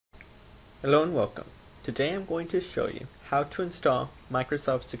Hello and welcome. Today I'm going to show you how to install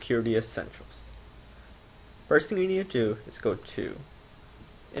Microsoft Security Essentials. First thing you need to do is go to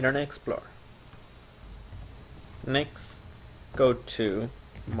Internet Explorer. Next, go to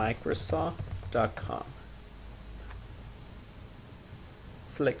Microsoft.com.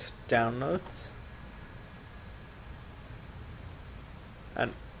 Select Downloads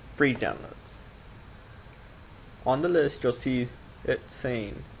and Free Downloads. On the list you'll see it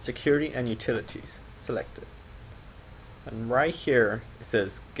saying Security and Utilities. Select it. And right here it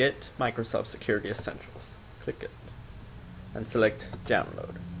says Get Microsoft Security Essentials. Click it and select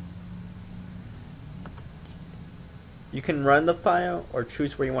Download. You can run the file or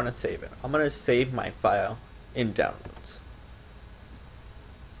choose where you want to save it. I'm going to save my file in Downloads.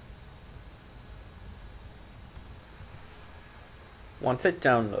 Once it's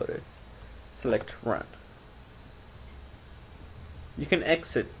downloaded, select Run. You can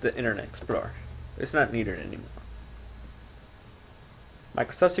exit the Internet Explorer. It's not needed anymore.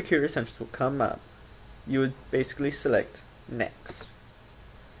 Microsoft Security Essentials will come up. You would basically select Next.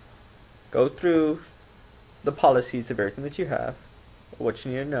 Go through the policies of everything that you have, what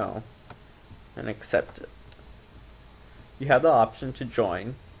you need to know, and accept it. You have the option to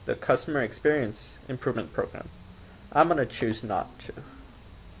join the Customer Experience Improvement Program. I'm going to choose not to.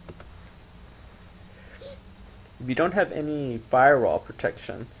 If you don't have any firewall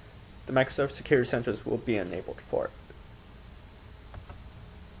protection, the Microsoft Security Essentials will be enabled for it.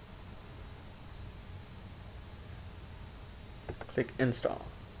 Click Install.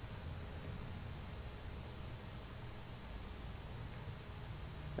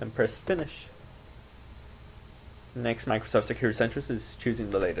 And press Finish. Next, Microsoft Security Essentials is choosing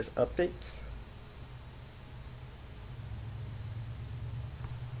the latest updates.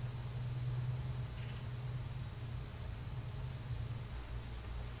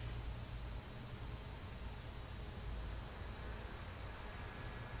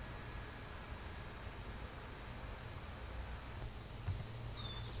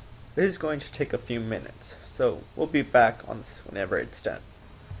 This is going to take a few minutes, so we'll be back on this whenever it's done.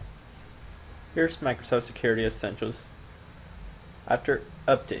 Here's Microsoft Security Essentials after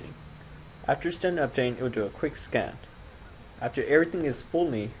updating. After it's done updating, it will do a quick scan. After everything is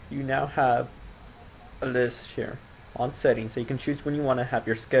fully, you now have a list here on settings, so you can choose when you want to have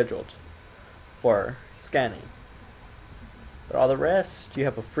your scheduled for scanning. But all the rest, you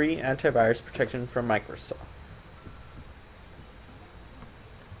have a free antivirus protection from Microsoft.